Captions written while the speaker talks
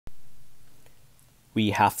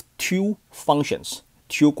we have two functions,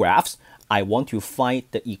 two graphs. I want to find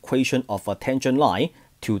the equation of a tangent line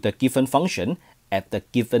to the given function at the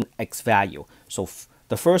given x value. So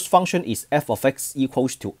the first function is f of x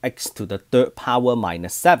equals to x to the third power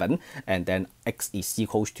minus 7, and then x is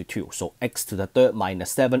equals to 2. So x to the third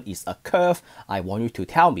minus 7 is a curve. I want you to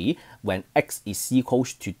tell me when x is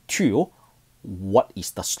equals to 2, what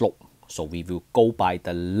is the slope? So we will go by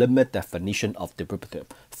the limit definition of the derivative.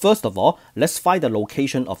 First of all, let's find the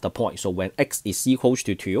location of the point. So when x is equals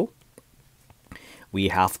to 2, we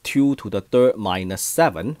have 2 to the third minus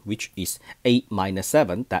 7, which is 8 minus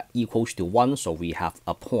 7, that equals to 1. So we have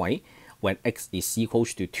a point when x is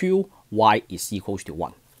equals to 2, y is equals to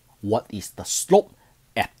 1. What is the slope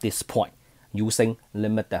at this point? Using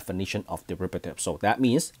limit definition of the derivative. So that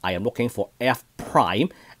means I am looking for f prime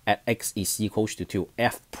at x is equals to 2.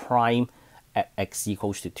 F prime at x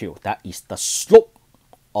equals to 2. That is the slope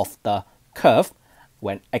of the curve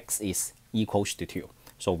when x is equals to 2.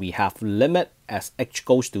 So we have limit as h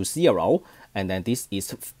goes to 0, and then this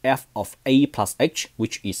is f of a plus h,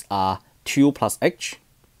 which is 2 plus h,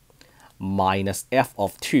 minus f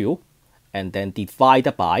of 2, and then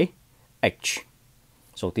divided by h.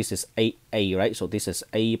 So this is a, right? So this is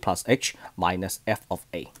a plus h minus f of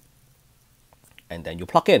a. And then you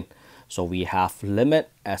plug in. So we have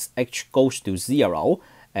limit as h goes to 0,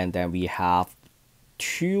 and then we have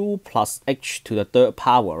 2 plus h to the third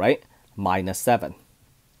power, right? Minus 7.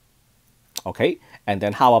 Okay, and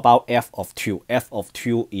then how about f of 2? F of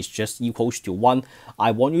 2 is just equals to 1. I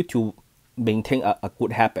want you to maintain a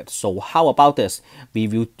good habit. So how about this? We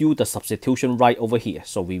will do the substitution right over here.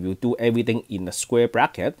 So we will do everything in the square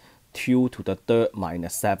bracket, 2 to the third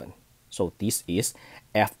minus 7. So this is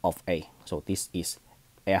f of a. So this is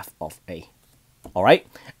f of a. All right,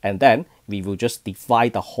 and then we will just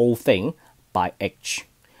divide the whole thing by h.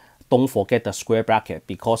 Don't forget the square bracket,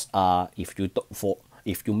 because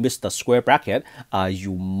if you miss the square bracket,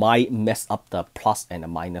 you might mess up the plus and the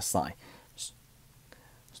minus sign.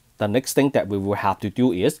 The next thing that we will have to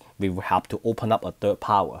do is we will have to open up a third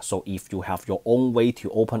power. So if you have your own way to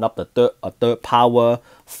open up a third power,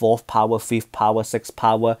 fourth power, fifth power, sixth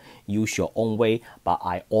power, use your own way. But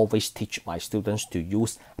I always teach my students to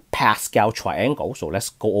use Pascal triangle. So let's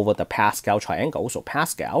go over the Pascal triangle. So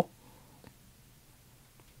Pascal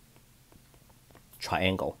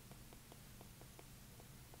triangle.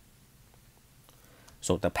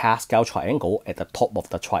 So the Pascal triangle, at the top of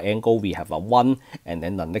the triangle, we have a 1, and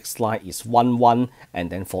then the next line is 1, 1, and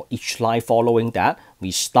then for each line following that, we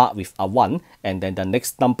start with a 1, and then the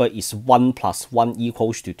next number is 1 plus 1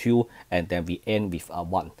 equals to 2, and then we end with a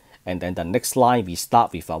 1. And then the next line, we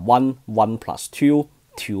start with a 1, 1 plus 2,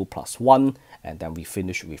 2 plus 1, and then we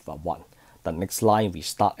finish with a 1. The next line, we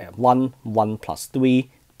start at 1, 1 plus 3,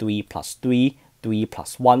 3 plus 3, 3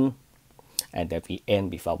 plus 1, and then we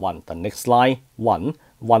end with a 1. The next line, 1,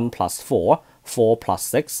 1 plus 4, 4 plus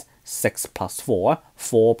 6, 6 plus 4,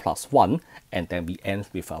 4 plus 1, and then we end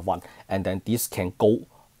with a 1. And then this can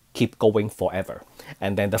keep going forever.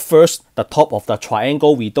 And then the top of the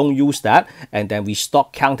triangle, we don't use that, and then we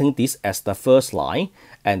stop counting this as the first line,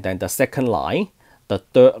 and then the second line, the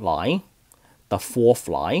third line, the fourth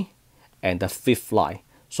line, and the fifth line.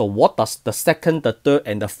 So what does the second, the third,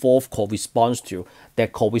 and the fourth corresponds to?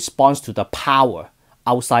 That corresponds to the power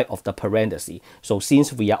outside of the parenthesis. So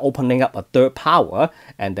since we are opening up a third power,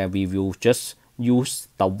 and then we will just use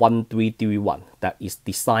the 1, 3, 3, 1 that is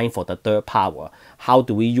designed for the third power. How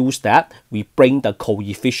do we use that? We bring the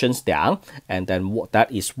coefficients down, and then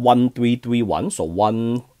that is 1, 3, 3, 1. So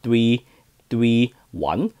 1, 3, 3,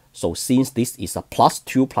 1. So since this is a plus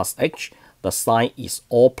 2 plus h, the sign is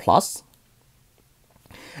all plus.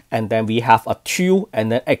 And then we have a 2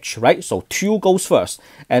 and then h, right? So 2 goes first.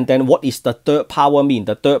 And then what is the third power mean?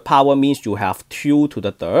 The third power means you have 2 to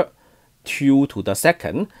the third, 2 to the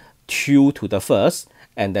second, 2 to the first,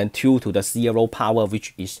 and then 2 to the 0 power,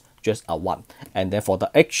 which is just a 1. And then for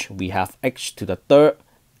the h, we have h to the third,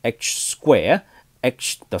 h square,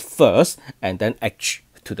 h the first, and then h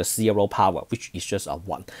to the 0 power, which is just a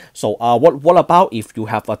 1. So what about if you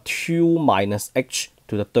have a 2 minus h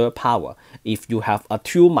to the third power? If you have a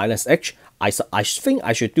 2 minus h, I think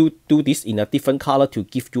I should do this in a different color to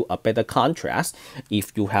give you a better contrast.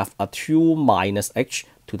 If you have a 2 minus h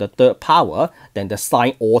to the third power, then the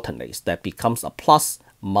sign alternates. That becomes a plus,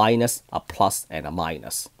 minus, a plus, and a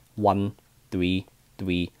minus. 1, 3,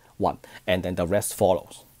 3, 1. And then the rest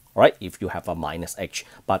follows. All right, if you have a minus h.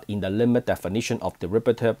 But in the limit definition of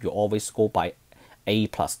derivative, you always go by a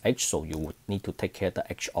plus h, so you would need to take care of the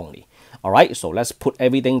h only. All right, so let's put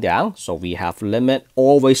everything down. So we have limit,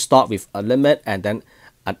 always start with a limit and then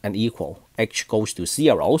and equal, h goes to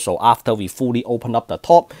 0. So after we fully open up the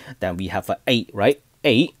top, then we have an 8, right?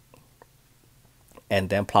 8, and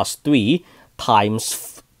then plus 3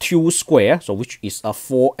 times 2 square, so which is a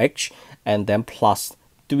 4h, and then plus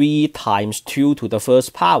 3 times 2 to the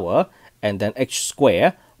first power, and then h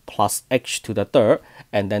square, plus h to the third,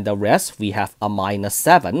 and then the rest we have a minus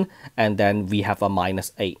 7, and then we have a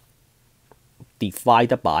minus 8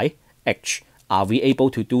 divided by h. Are we able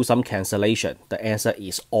to do some cancellation? The answer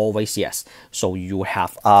is always yes. So you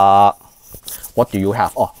have what do you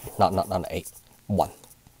have? Oh, not 8, 1.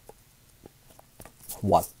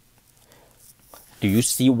 1. Do you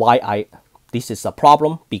see why this is a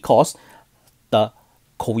problem? Because the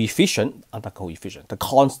the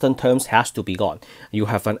constant terms has to be gone. You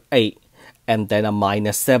have an 8, and then a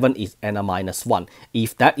minus 7 and a minus 1.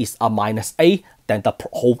 If that is a minus 8, then the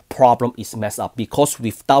whole problem is messed up, because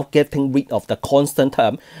without getting rid of the constant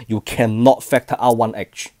term, you cannot factor out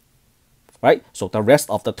 1h. Right? So the rest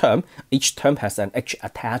of the term, each term has an h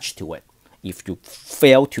attached to it. If you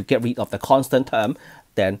fail to get rid of the constant term,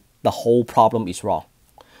 then the whole problem is wrong.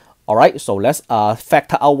 Alright, so let's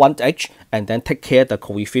factor out 1h and then take care of the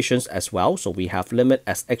coefficients as well. So we have limit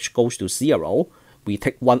as h goes to 0. We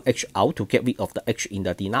take 1h out to get rid of the h in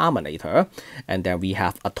the denominator. And then we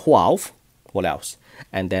have a 12. What else?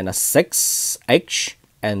 And then a 6h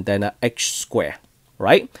and then a h square.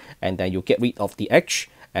 Right? And then you get rid of the h.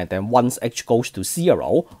 And then once h goes to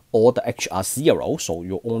 0, all the h are 0. So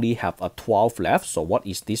you only have a 12 left. So what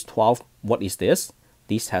is this 12? What is this?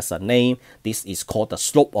 This has a name. This is called the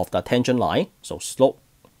slope of the tangent line. So slope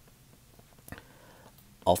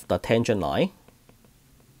of the tangent line.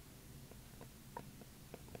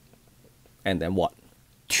 And then what?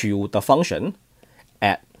 To the function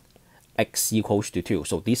at x equals to 2.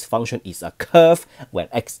 So this function is a curve. When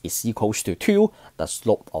x is equals to 2, the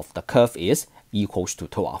slope of the curve is equals to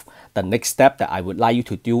 12. The next step that I would like you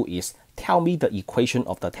to do is tell me the equation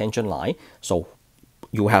of the tangent line. So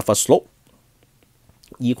you have a slope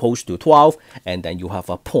equals to 12, and then you have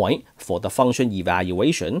a point for the function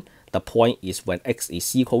evaluation. The point is when x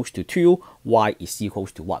is equals to 2, y is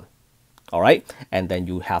equals to 1. Alright, and then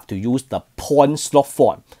you have to use the point slope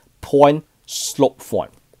form. Point slope form.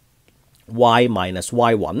 Y minus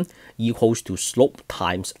y1 equals to slope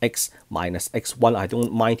times x minus x1. I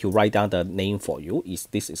don't mind to write down the name for you.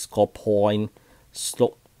 This is called point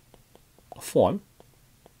slope form.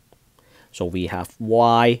 So we have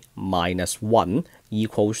y minus 1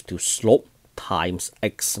 equals to slope times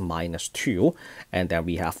x minus 2. And then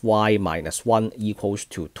we have y minus 1 equals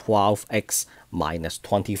to 12x minus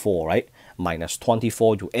 24, right? Minus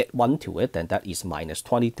 24, you add 1 to it, then that is minus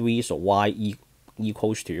 23. So y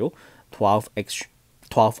equals to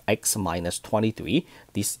 12x minus 23.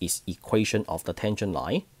 This is equation of the tangent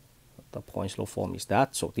line. The point slope form is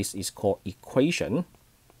that. So this is called equation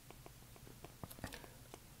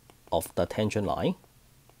of the tangent line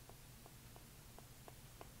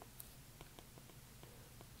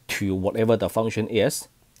to whatever the function is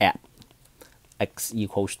at x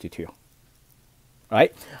equals to 2.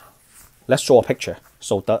 Right? Let's draw a picture.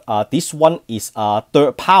 So this one is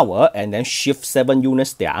third power and then shift 7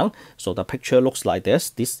 units down. So the picture looks like this.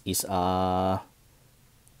 This is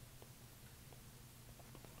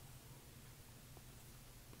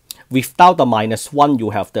without the minus 1,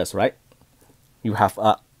 you have this, right? You have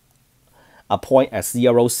a point at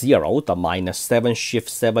 0, 0. The minus 7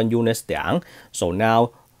 shifts 7 units down. So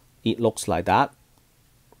now it looks like that.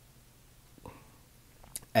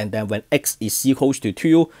 And then when x is equals to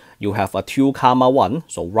 2, you have a 2 comma 1.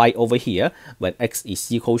 So right over here, when x is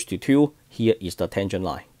equals to 2, here is the tangent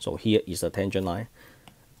line. So here is the tangent line.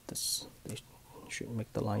 They should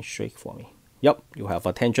make the line straight for me. Yep, you have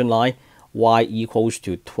a tangent line. Y equals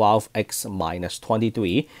to 12x minus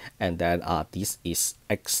 23. And then this is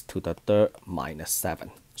x to the third minus 7.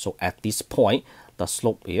 So at this point, the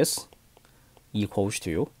slope is equals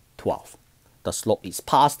to 12. The slope is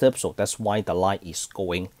positive, so that's why the line is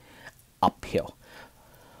going uphill.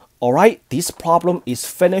 Alright, this problem is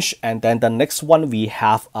finished, and then the next one we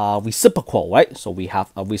have a reciprocal, right? So we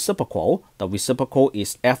have a reciprocal. The reciprocal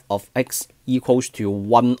is f of x equals to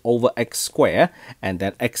 1 over x squared, and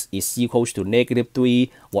then x is equals to negative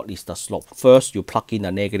 3. What is the slope? First, you plug in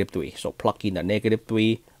the negative 3. So plug in the negative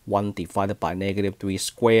 3, 1 divided by negative 3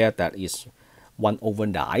 squared, that is 1 over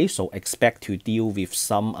 9. So expect to deal with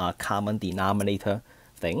some common denominator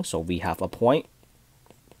thing. So we have a point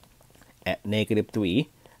at negative 3,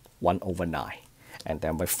 1 over 9. And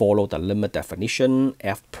then we follow the limit definition.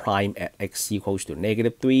 F prime at x equals to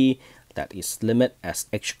negative 3. That is limit as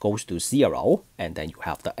h goes to 0. And then you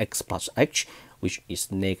have the x plus h, which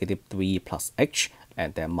is negative 3 plus h.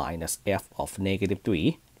 and then minus f of negative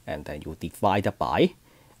 3, and then you divide it by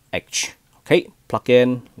h. Okay, plug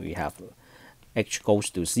in, we have h goes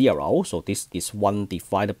to 0, so this is 1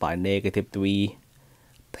 divided by negative 3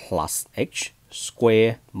 plus h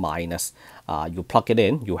square minus, you plug it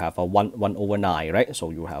in, you have a 1 over 9, right? So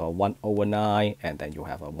you have a 1 over 9, and then you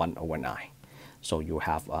have a 1 over 9. So you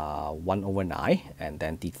have 1 over 9, and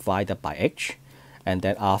then divided by h. And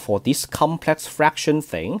then for this complex fraction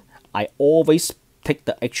thing, I always take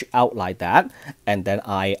the h out like that, and then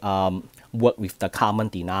I work with the common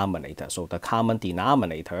denominator. So the common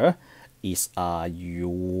denominator is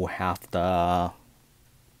you have the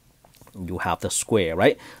square,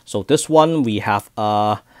 right? So this one we have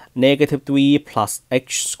negative 3 plus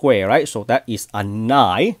h square, right? So that is a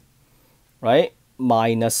 9, right?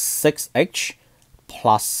 Minus 6h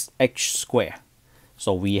plus h square.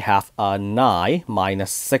 So we have a 9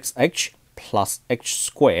 minus 6h plus h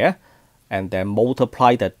square, and then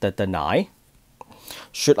multiply the 9.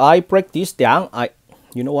 Should I break this down?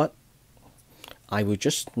 You know what? I will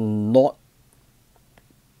just not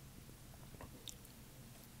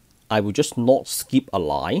skip a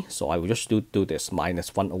line. So I will just do this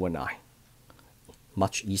minus 1 over 9.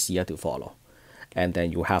 Much easier to follow. And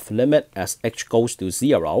then you have limit as h goes to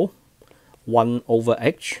 0, 1 over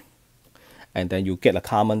h. And then you get a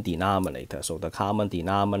common denominator. So the common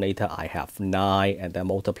denominator, I have 9, and then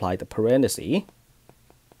multiply the parenthesis.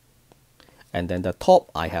 And then the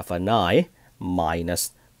top, I have a 9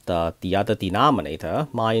 minus the other denominator,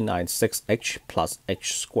 minus 6h plus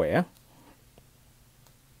h square.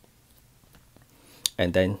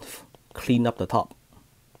 And then clean up the top.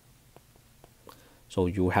 So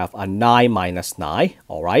you have a 9 minus 9,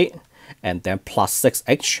 all right? And then plus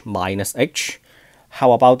 6h minus h.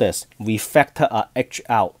 How about this? We factor a h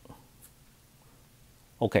out.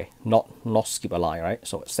 Okay, not skip a line, right?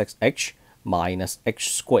 So 6h minus h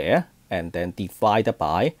square, and then divided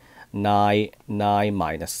by 9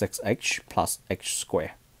 minus 6h plus h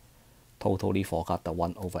square. Totally forgot the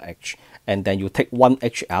 1 over h. And then you take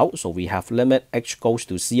 1h out, so we have limit h goes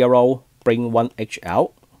to 0, bring 1h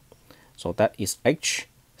out. So that is h,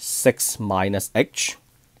 6 minus h,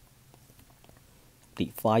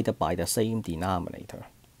 divided by the same denominator.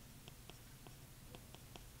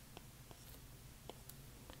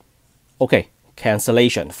 Okay,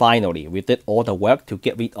 cancellation. Finally, we did all the work to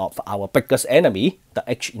get rid of our biggest enemy, the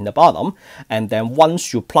h in the bottom. And then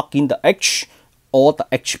once you plug in the h, all the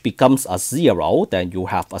h becomes a 0, then you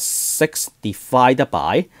have a 6 divided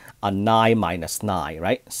by a 9 minus 9,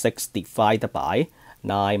 right? 6 divided by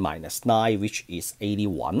 9 minus 9, which is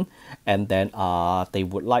 81. And then they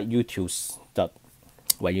would like you to,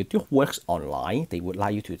 when you do works online, they would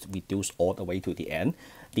like you to reduce all the way to the end.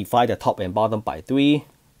 Divide the top and bottom by 3.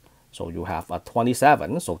 So you have a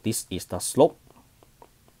 27. So this is the slope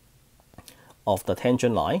of the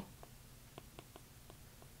tangent line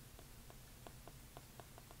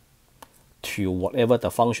to whatever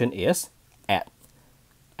the function is at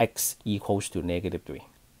x equals to negative 3.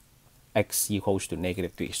 X equals to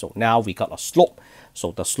negative 3. So now we got a slope.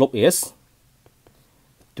 So the slope is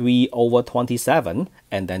 3 over 27,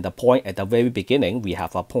 and then the point at the very beginning, we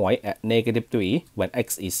have a point at negative 3 when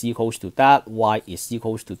x is equals to that, y is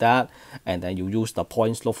equals to that, and then you use the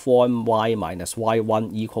point slope form, y minus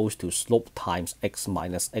y1 equals to slope times x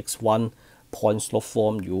minus x1. Point slope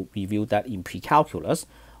form, you review that in pre-calculus.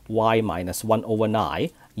 Y minus 1 over 9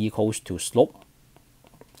 equals to slope,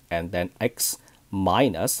 and then x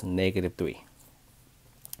minus negative 3.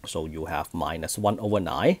 So you have minus 1 over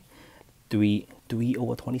 9, 3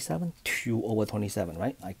 over 27, 2 over 27,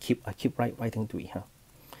 right? I keep writing 3, huh?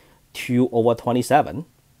 2 over 27,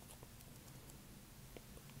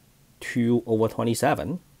 2 over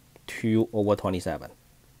 27, 2 over 27.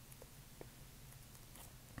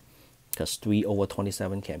 Because 3 over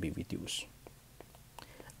 27 can be reduced.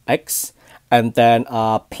 X, and then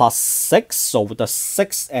plus 6, so the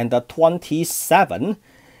 6 and the 27,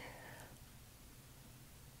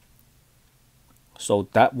 so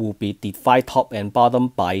that will be divide top and bottom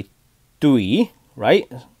by 3,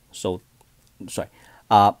 right? So, sorry,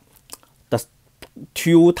 the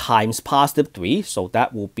 2 times positive 3, so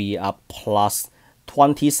that will be a plus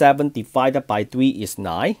 27 divided by 3 is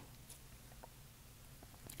 9.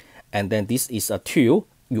 And then this is a 2.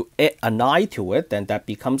 You add a 9 to it, then that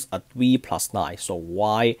becomes a 3 plus 9. So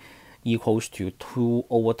y equals to 2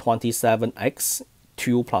 over 27x.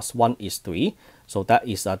 2 plus 1 is 3. So that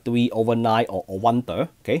is a 3 over 9, or 1/3,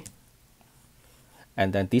 okay?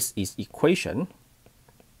 And then this is equation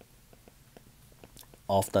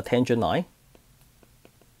of the tangent line.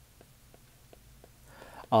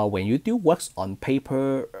 When you do works on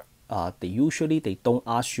paper, they don't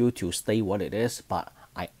ask you to state what it is, but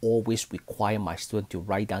I always require my student to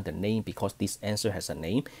write down the name because this answer has a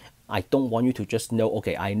name. I don't want you to just know,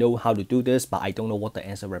 okay, I know how to do this, but I don't know what the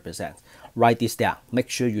answer represents. Write this down. Make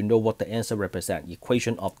sure you know what the answer represents.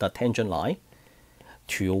 Equation of the tangent line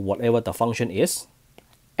to whatever the function is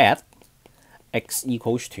at x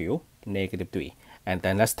equals to -3. And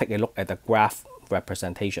then let's take a look at the graph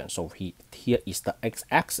representation. So here is the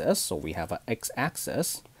x-axis. So we have an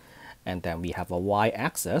x-axis. And then we have a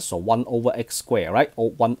y-axis. So 1 over x squared, right?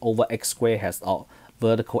 1 over x squared has a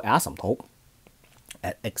vertical asymptote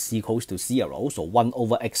at x equals to 0. So 1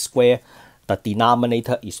 over x squared, the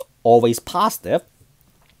denominator is always positive.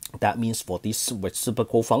 That means for this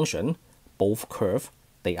reciprocal function, both curves,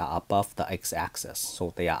 they are above the x-axis.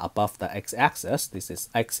 So they are above the x-axis. This is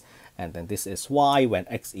x, and then this is y when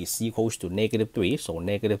x is equals to -3. So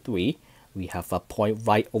 -3, we have a point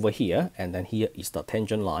right over here, and then here is the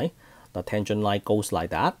tangent line. The tangent line goes like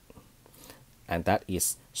that, and that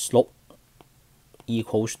is slope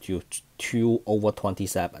equals to 2 over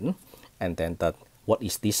 27. And then what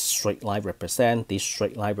is this straight line represent? This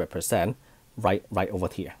straight line represent right over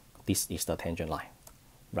here. This is the tangent line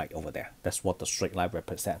right over there. That's what the straight line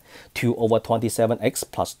represent. 2 over 27x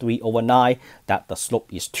plus 3 over 9, that the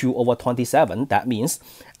slope is 2 over 27. That means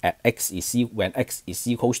at when x is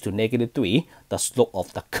equals to -3, the slope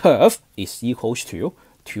of the curve is equals to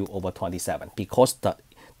 2 over 27 because the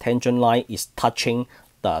tangent line is touching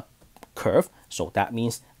the curve. So that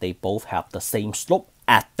means they both have the same slope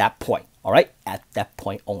at that point. All right, at that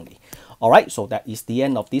point only. All right, so that is the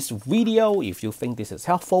end of this video. If you think this is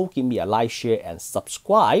helpful, give me a like, share, and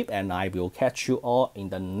subscribe, and I will catch you all in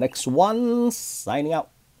the next one. Signing out.